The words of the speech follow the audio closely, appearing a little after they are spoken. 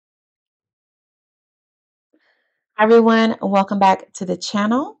Everyone, welcome back to the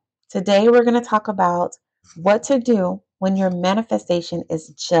channel. Today we're going to talk about what to do when your manifestation is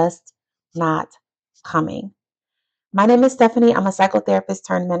just not coming. My name is Stephanie. I'm a psychotherapist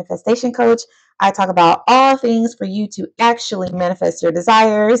turned manifestation coach. I talk about all things for you to actually manifest your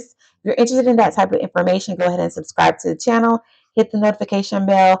desires. If you're interested in that type of information, go ahead and subscribe to the channel. Hit the notification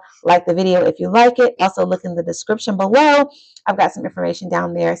bell, like the video if you like it. Also, look in the description below. I've got some information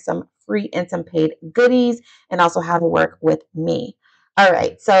down there, some free and some paid goodies, and also how to work with me. All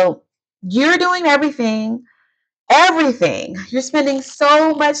right, so you're doing everything. You're spending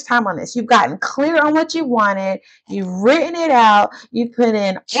so much time on this. You've gotten clear on what you wanted. You've written it out. You've put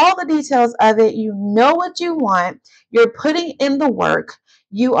in all the details of it. You know what you want. You're putting in the work.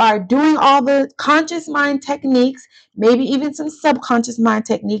 You are doing all the conscious mind techniques, maybe even some subconscious mind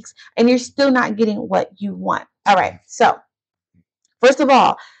techniques, and you're still not getting what you want. All right. So, first of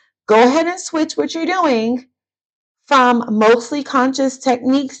all, go ahead and switch what you're doing from mostly conscious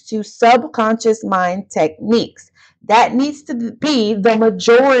techniques to subconscious mind techniques. That needs to be the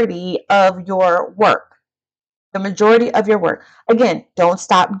majority of your work. The majority of your work. Again, don't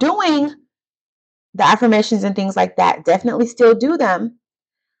stop doing the affirmations and things like that. Definitely still do them,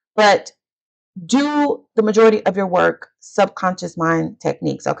 but do the majority of your work subconscious mind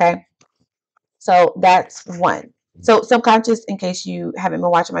techniques, okay? So that's one. So subconscious, in case you haven't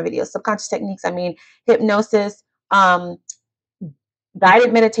been watching my videos, subconscious techniques, I mean hypnosis,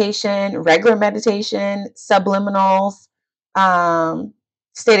 guided meditation, regular meditation, subliminals,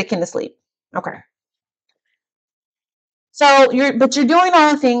 state akin to sleep. Okay. So you're doing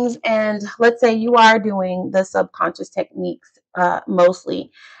all the things, and let's say you are doing the subconscious techniques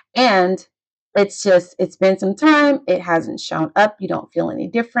mostly, and it's been some time, it hasn't shown up, you don't feel any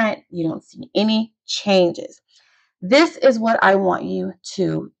different, you don't see any changes. This is what I want you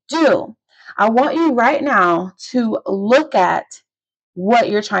to do. I want you right now to look at what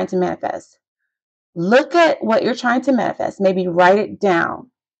you're trying to manifest. Look at what you're trying to manifest. Maybe write it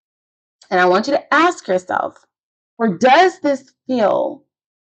down. And I want you to ask yourself, or does this feel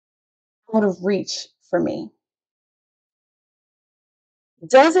out of reach for me?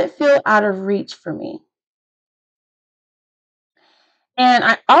 Does it feel out of reach for me? And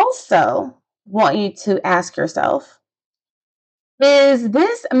I also want you to ask yourself, is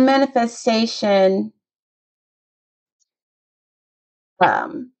this manifestation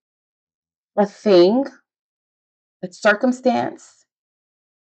a thing, a circumstance,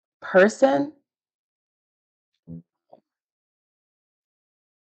 person,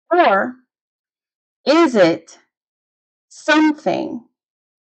 or is it something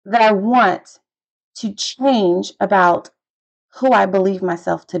that I want to change about who I believe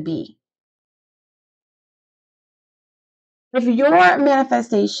myself to be? If your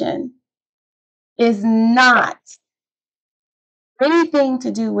manifestation is not anything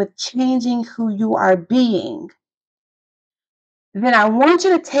to do with changing who you are being, then I want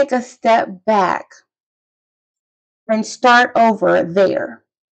you to take a step back and start over there.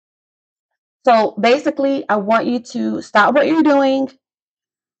 So basically, I want you to stop what you're doing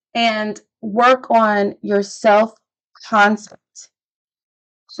and work on your self concept,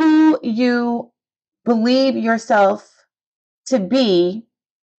 who you believe yourself to be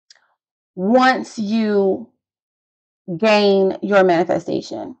once you gain your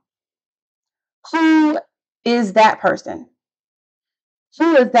manifestation. Who is that person?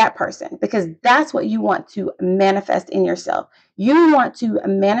 Who is that person? Because that's what you want to manifest in yourself. You want to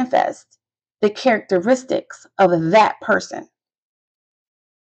manifest the characteristics of that person.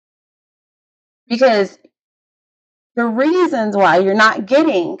 Because the reasons why you're not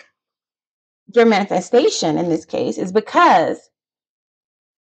getting your manifestation in this case is because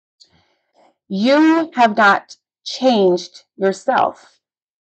you have not changed yourself.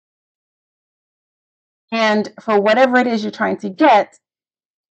 And for whatever it is you're trying to get,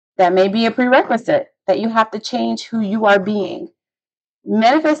 that may be a prerequisite that you have to change who you are being.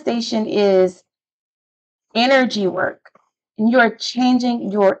 Manifestation is energy work, and you are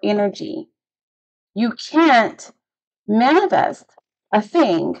changing your energy. You can't manifest a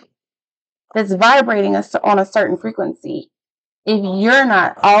thing that's vibrating on a certain frequency if you're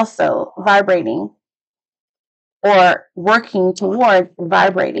not also vibrating or working towards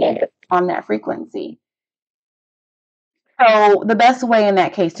vibrating on that frequency. So the best way in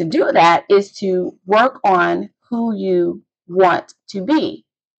that case to do that is to work on who you want to be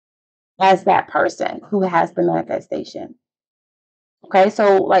as that person who has the manifestation. Okay,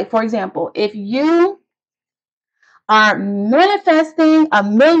 so like for example, if you are manifesting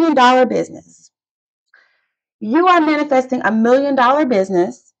 $1 million business, you are manifesting $1 million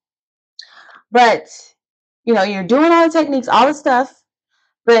business, but You're doing all the techniques, all the stuff,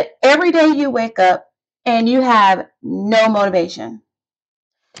 but every day you wake up and you have no motivation.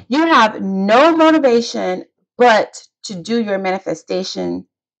 You have no motivation but to do your manifestation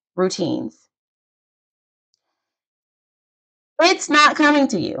routines. It's not coming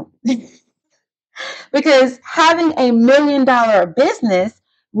to you because having $1 million business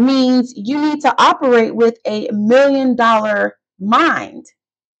means you need to operate with $1 million mind.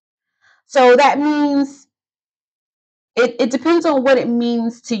 So that means it depends on what it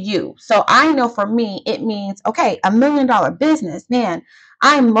means to you. So I know for me, it means, okay, $1 million business, man,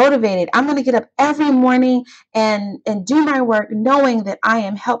 I'm motivated. I'm going to get up every morning and do my work knowing that I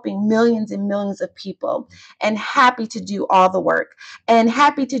am helping millions and millions of people, and happy to do all the work and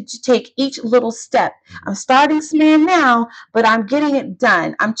happy to take each little step. I'm starting small now, but I'm getting it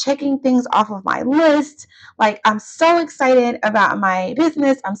done. I'm checking things off of my list. Like, I'm so excited about my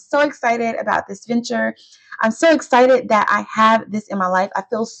business. I'm so excited about this venture. I'm so excited that I have this in my life. I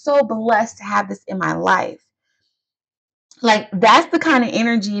feel so blessed to have this in my life. Like, that's the kind of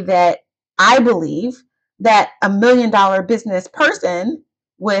energy that I believe that $1 million business person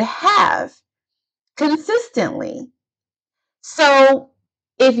would have consistently. So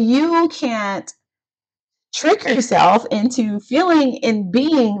if you can't trick yourself into feeling and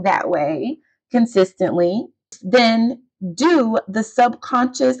being that way consistently, then do the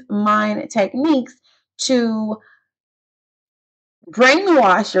subconscious mind techniques to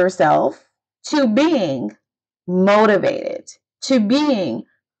brainwash yourself to being motivated, to being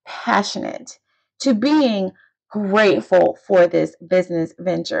passionate, to being grateful for this business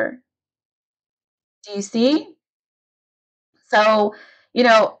venture. Do you see? So, you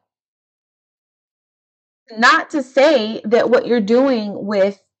know, not to say that what you're doing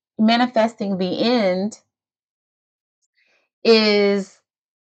with manifesting the end is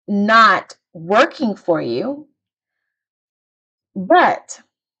not working for you, but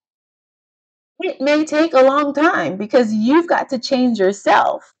it may take a long time because you've got to change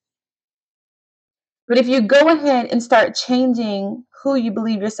yourself. But if you go ahead and start changing who you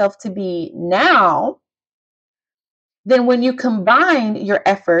believe yourself to be now, then when you combine your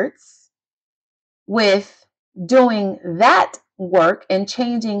efforts with doing that work and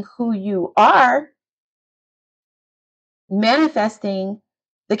changing who you are, manifesting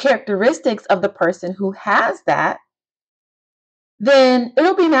the characteristics of the person who has that, then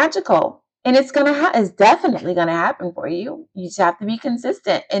it'll be magical. And it's definitely gonna happen for you. You just have to be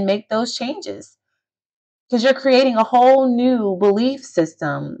consistent and make those changes, because you're creating a whole new belief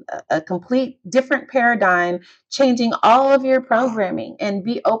system, a complete different paradigm, changing all of your programming, and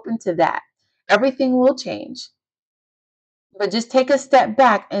be open to that. Everything will change, but just take a step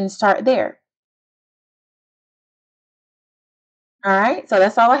back and start there. All right, so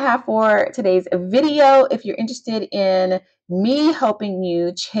that's all I have for today's video. If you're interested in me helping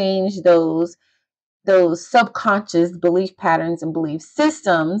you change those subconscious belief patterns and belief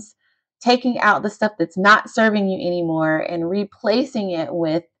systems, taking out the stuff that's not serving you anymore and replacing it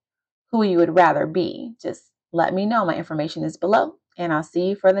with who you would rather be, just let me know. My information is below, and I'll see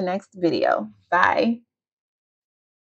you for the next video. Bye.